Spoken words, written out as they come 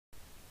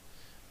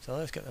So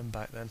let's get them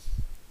back then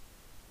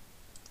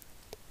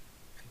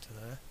into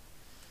there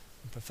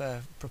and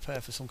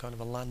prepare for some kind of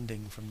a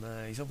landing from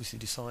there. He's obviously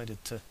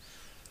decided to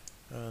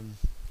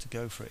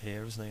go for it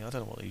here, hasn't he? I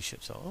don't know what these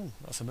ships are. Oh,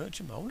 that's a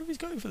merchantman. I wonder if he's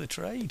going for the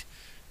trade.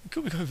 He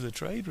could be going for the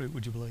trade route,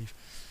 would you believe?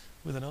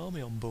 With an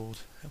army on board.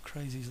 How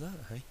crazy is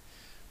that, hey?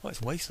 Well,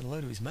 it's wasted a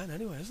load of his men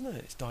anyway, isn't it?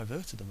 It's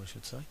diverted them, I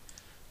should say.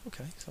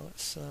 Okay, so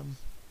let's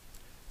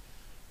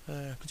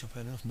good job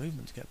had enough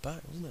movement to get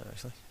back, wasn't it,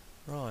 actually?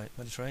 Right,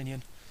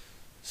 Mediterranean,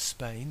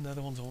 Spain, they're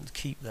the ones I want to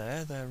keep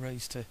there. They're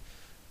raised to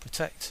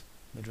protect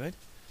Madrid.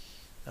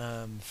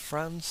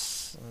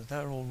 France,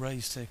 they're all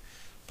raised to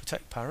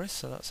protect Paris,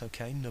 so that's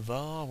okay.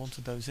 Navarre, I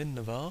wanted those in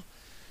Navarre.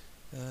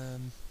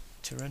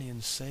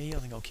 Tyrrhenian Sea, I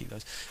think I'll keep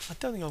those. I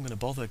don't think I'm going to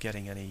bother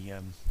getting any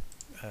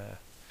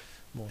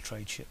more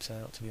trade ships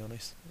out, to be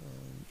honest.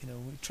 You know,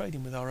 we're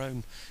trading with our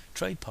own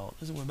trade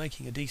partners and we're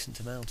making a decent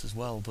amount as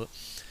well, but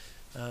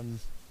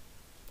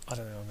I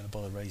don't know I'm going to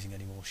bother raising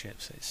any more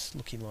ships. It's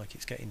looking like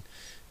it's getting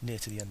near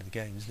to the end of the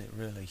game, isn't it,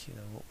 really? You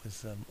know, what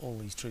with all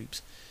these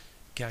troops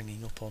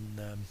ganging up on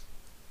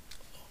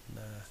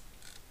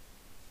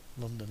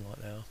London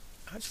like they are.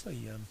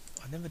 Actually,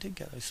 I never did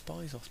get those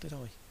spies off, did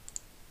I?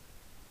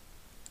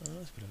 Oh,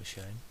 that's a bit of a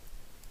shame.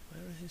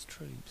 Where are his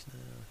troops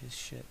now? His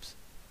ships?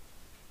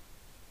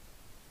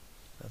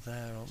 They're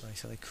there, aren't they?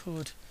 So they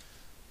could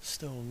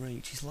still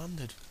reach. He's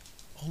landed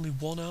only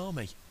one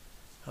army.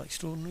 How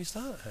extraordinary is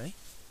that, eh?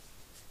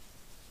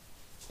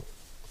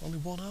 Only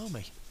one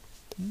army.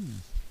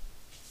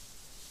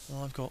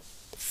 Well, I've got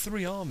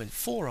 4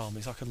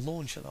 armies I could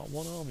launch at that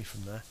one army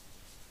from there.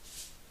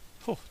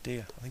 Oh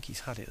dear, I think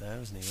he's had it there,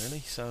 hasn't he, really?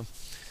 So,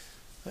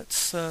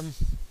 let's, I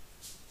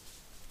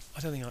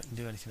don't think I can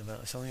do anything about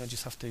this. I think I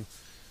just have to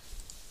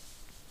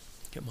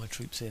get my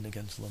troops in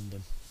against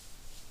London.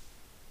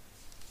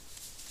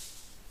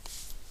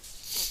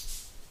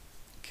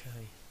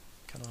 Okay,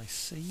 can I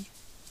see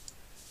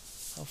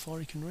how far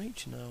he can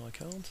reach? No, I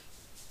can't.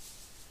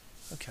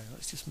 Okay,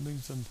 let's just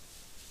move them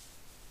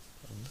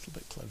a little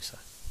bit closer.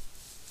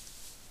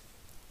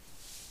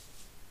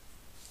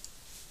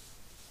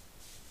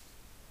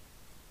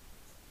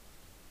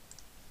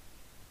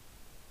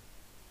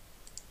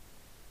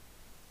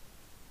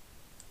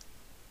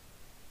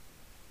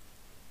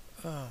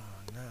 Ah,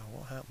 now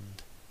what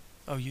happened?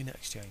 Oh, unit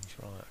exchange.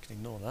 Right, I can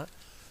ignore that.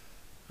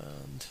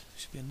 And there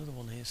should be another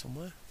one here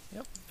somewhere.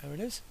 Yep, there it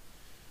is.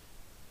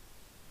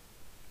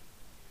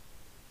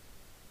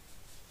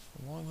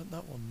 Why won't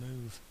that one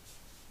move?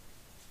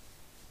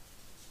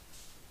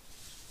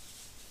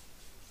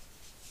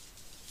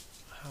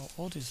 How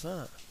odd is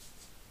that?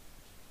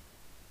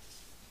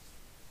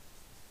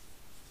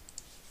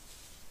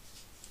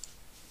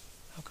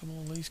 How come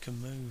all these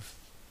can move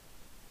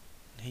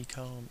and he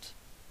can't?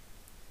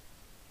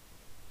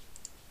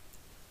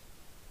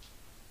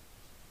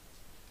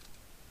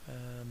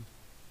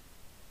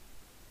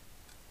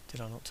 Did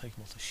I not take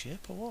him off the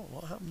ship or what?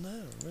 What happened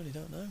there? I really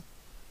don't know.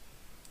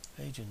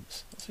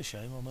 Agents. That's a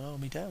shame. I'm an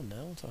army down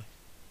now, aren't I?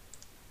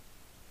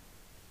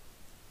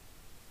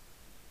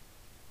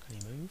 Can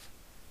he move?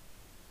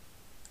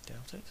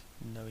 Doubt it.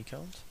 No, he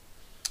can't.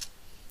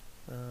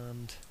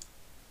 And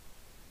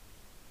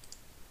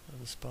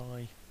another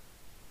spy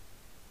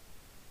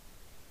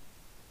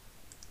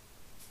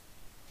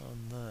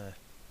on there.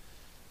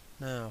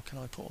 Now, can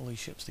I put all these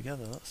ships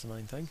together? That's the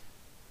main thing.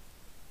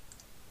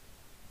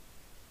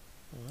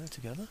 Oh, they're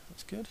together.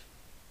 That's good.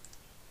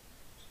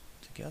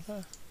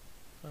 Together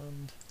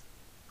and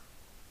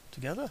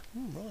together.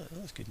 Right,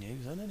 that's good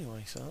news then.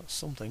 Anyway, so that's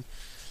something.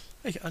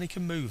 And he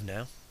can move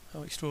now.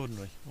 How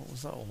extraordinary. What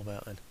was that all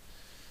about then?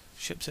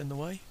 Ships in the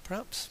way,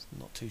 perhaps?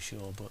 Not too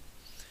sure, but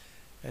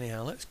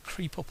anyhow, let's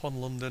creep up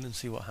on London and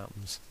see what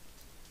happens.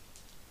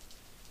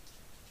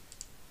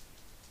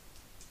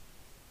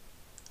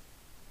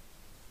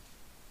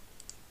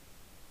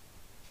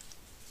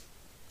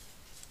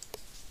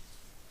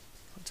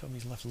 Can't tell me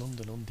he's left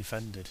London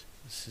undefended.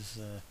 This is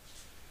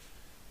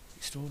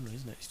extraordinary,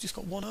 isn't it? He's just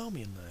got one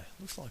army in there.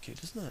 Looks like it,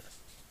 doesn't it?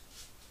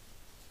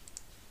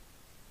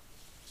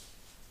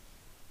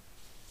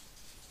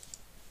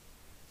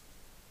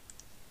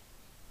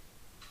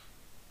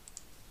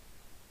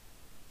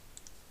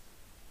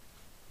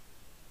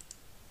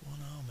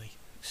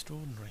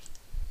 Extraordinary.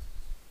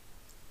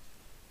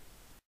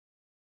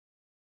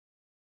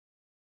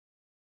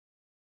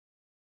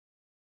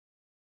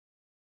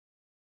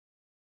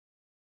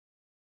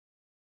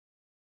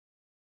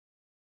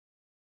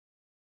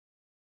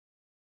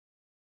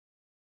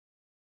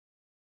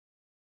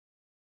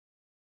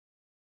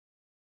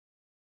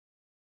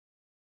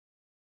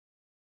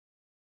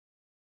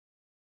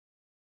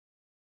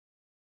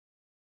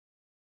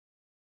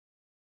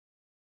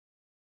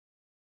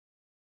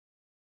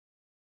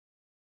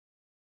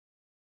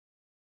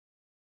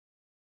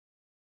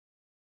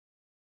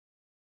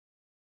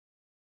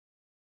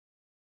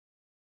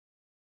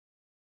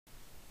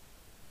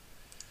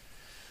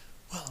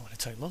 Well, I'm going to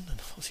take London.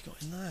 What's he got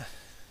in there?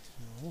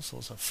 All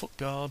sorts of foot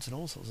guards and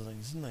all sorts of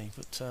things, isn't he?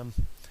 But I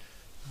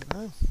don't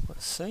know.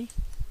 Let's see.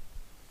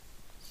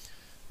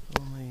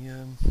 On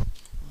the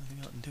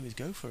can do is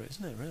go for it,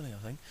 isn't it, really, I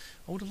think.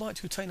 I would have liked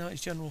to have taken out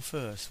his general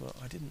first, but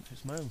I didn't.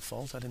 It's my own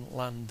fault. I didn't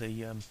land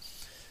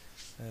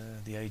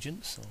the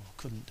agents, or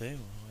couldn't do,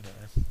 or I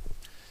don't know.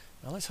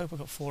 Now let's hope I've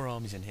got 4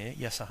 armies in here.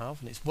 Yes, I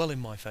have, and it's well in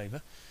my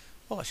favour.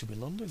 Well, that should be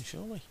London,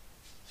 surely.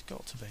 It's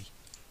got to be.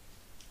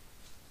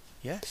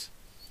 Yes.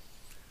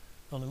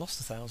 Only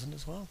lost 1,000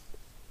 as well.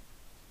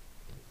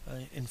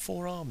 In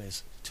 4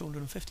 armies,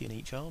 250 in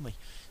each army.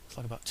 It's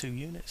like about 2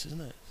 units,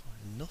 isn't it? It's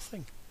like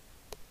nothing.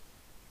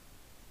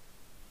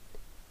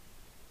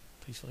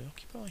 Peacefully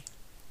occupy.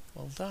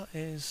 Well, that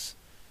is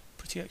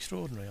pretty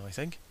extraordinary, I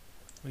think.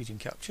 Region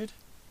captured.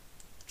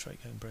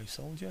 Trait going brave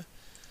soldier.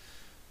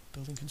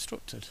 Building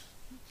constructed.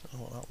 I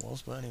don't know what that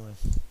was, but anyway.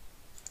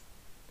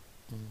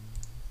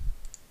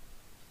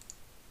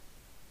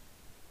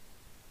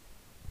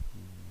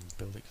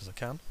 Build it because I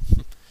can.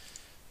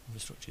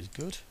 Infrastructure is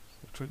good.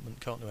 Recruitment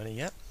can't do any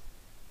yet.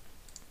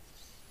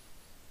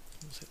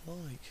 What's it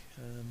like?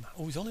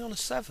 Oh, he's only on a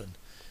 7.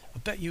 I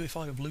bet you if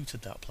I'd have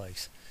looted that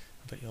place,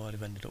 I bet you I'd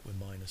have ended up with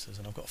minuses.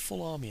 And I've got a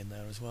full army in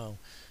there as well.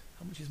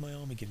 How much is my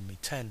army giving me?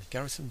 10.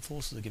 Garrison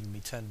forces are giving me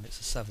 10, and it's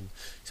a 7.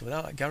 So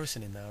without that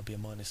garrison in there, I'd be a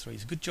 -3.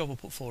 It's a good job I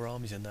put 4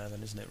 armies in there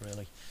then, isn't it,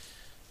 really?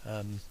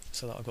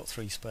 So that I've got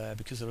 3 spare,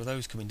 because there are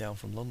those coming down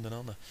from London,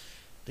 aren't there?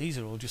 These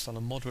are all just on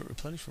a moderate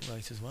replenishment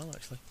rate as well,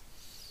 actually.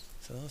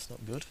 So that's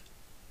not good.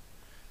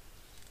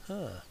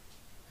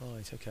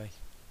 Right, okay.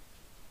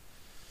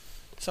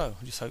 So,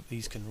 I just hope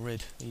these can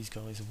rid these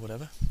guys of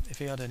whatever. If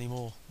he had any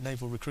more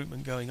naval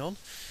recruitment going on,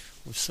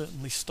 we've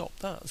certainly stopped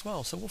that as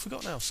well. So what have we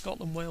got now?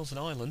 Scotland, Wales and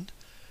Ireland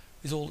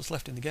is all that's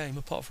left in the game,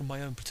 apart from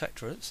my own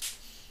protectorates.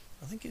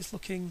 I think it's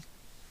looking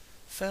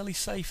fairly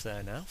safe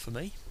there now, for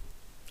me.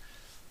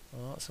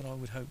 Well, that's what I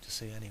would hope to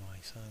see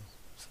anyway, so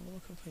let's have a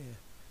look up here.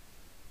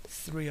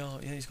 3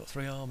 armies, yeah, he's got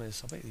 3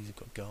 armies. I bet these have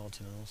got guards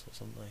and all sorts,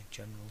 haven't they?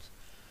 Generals.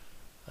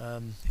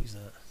 Who's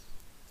that?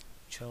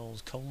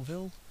 Charles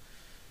Colville.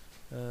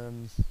 I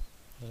don't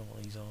know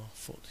what these are.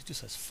 Foot. It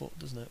just says foot,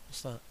 doesn't it?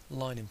 What's that?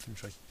 Line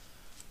infantry.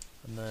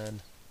 And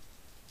then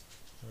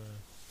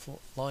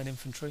foot, line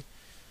infantry.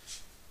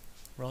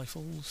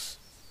 Rifles.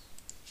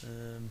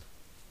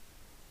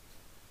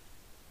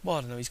 Well,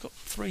 I don't know. He's got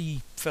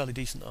 3 fairly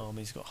decent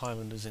armies. He's got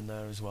Highlanders in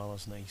there as well,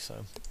 hasn't he?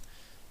 So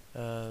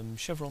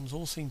chevrons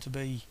all seem to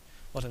be.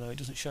 I don't know. It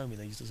doesn't show me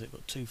these, does it?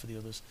 But 2 for the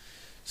others.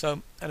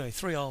 So anyway,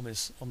 3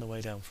 armies on the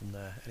way down from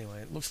there.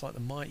 Anyway, it looks like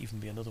there might even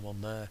be another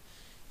one there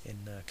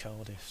in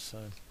Cardiff.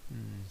 So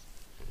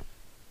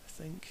I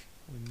think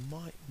we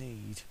might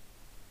need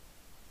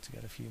to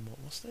get a few more.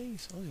 What's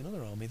these? Oh, there's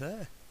another army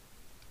there.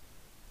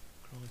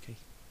 Crikey!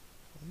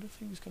 I wonder if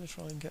he was going to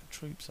try and get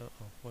troops out.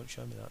 Oh, won't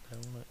show me that now,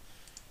 will it?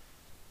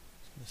 I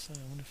was going to say,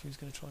 I wonder if he was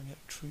going to try and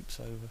get troops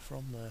over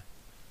from there.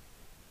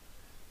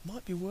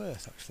 Might be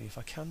worth actually if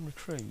I can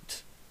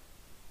recruit.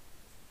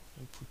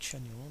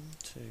 Puccenia, 1,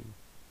 2,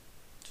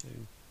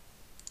 2,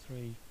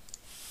 3,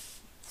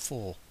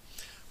 4.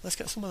 Let's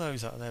get some of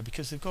those out of there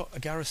because they've got a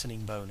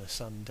garrisoning bonus,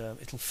 and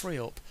it'll free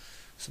up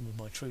some of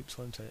my troops,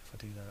 won't it, if I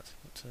do that?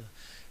 But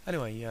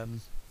anyway,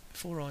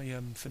 before I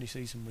finish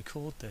these and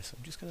record this,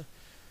 I'm just going to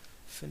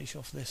finish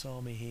off this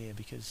army here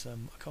because I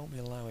can't be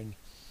allowing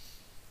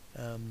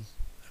a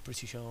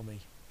British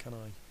army, can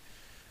I,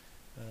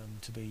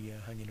 to be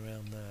hanging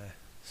around there.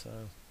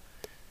 So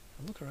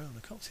I look around,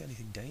 I can't see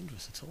anything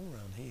dangerous at all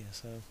around here,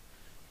 so we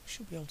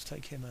should be able to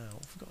take him out.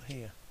 What have we got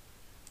here?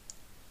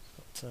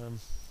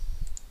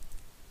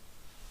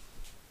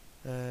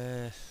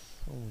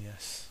 Oh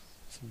yes,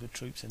 some good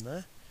troops in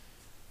there.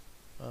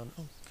 And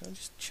oh, can I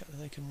just check that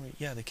they can reach?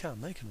 Yeah, they can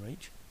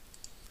reach.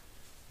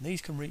 And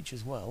these can reach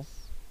as well,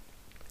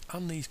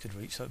 and these could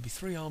reach, so it'd be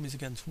 3 armies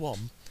against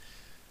 1.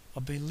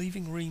 I'd be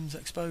leaving Reims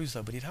exposed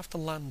though, but he'd have to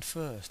land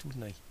first,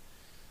 wouldn't he?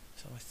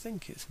 So I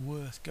think it's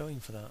worth going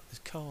for that. There's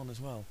Caen as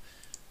well.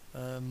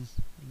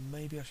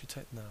 Maybe I should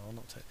take... No, I'll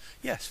not take...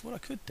 Yes, what I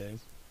could do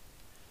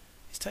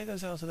is take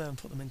those out of there and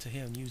put them into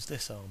here and use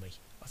this army.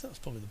 I think that's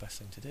probably the best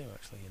thing to do,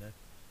 actually, you know.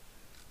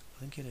 I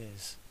think it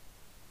is.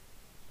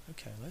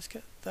 Okay, let's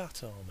get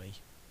that army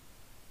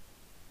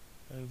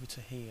over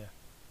to here.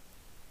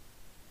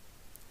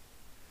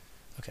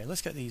 Okay,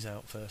 let's get these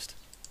out first.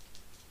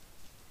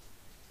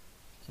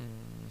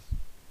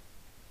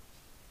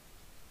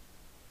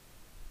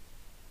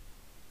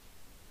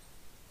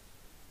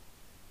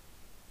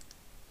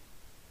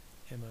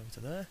 Him over to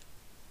there.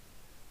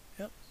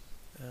 Yep.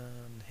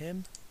 And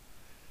him.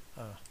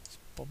 Let's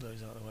bob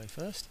those out of the way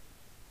first.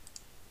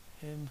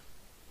 Him.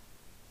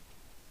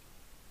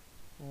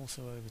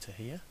 Also over to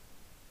here.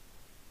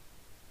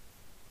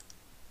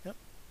 Yep.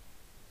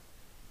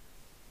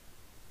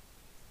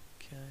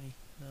 Okay,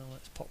 now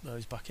let's pop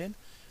those back in.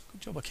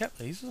 Good job I kept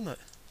these, wasn't it?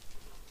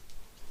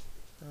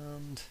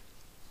 And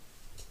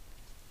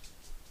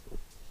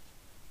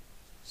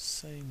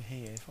same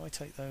here. If I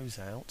take those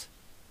out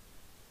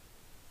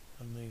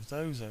and move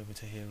those over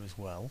to here as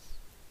well,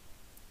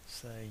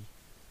 say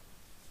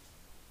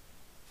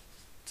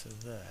to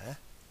there.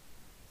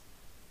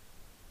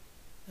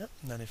 Yep.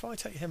 And then if I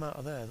take him out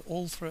of there,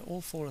 all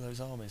 4 of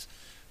those armies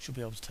should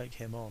be able to take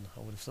him on,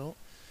 I would have thought.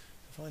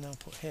 if I now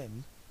put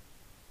him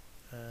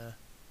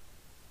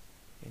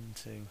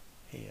into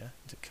here,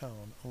 into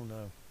Caen, oh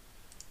no,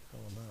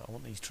 I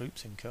want these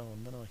troops in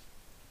Caen, don't I?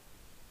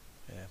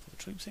 Yeah, put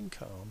the troops in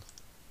Caen.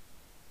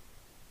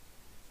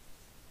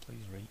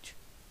 Please reach.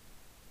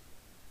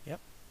 Yep,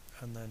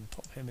 and then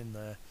pop him in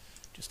there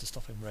just to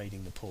stop him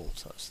raiding the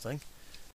ports, that's the thing.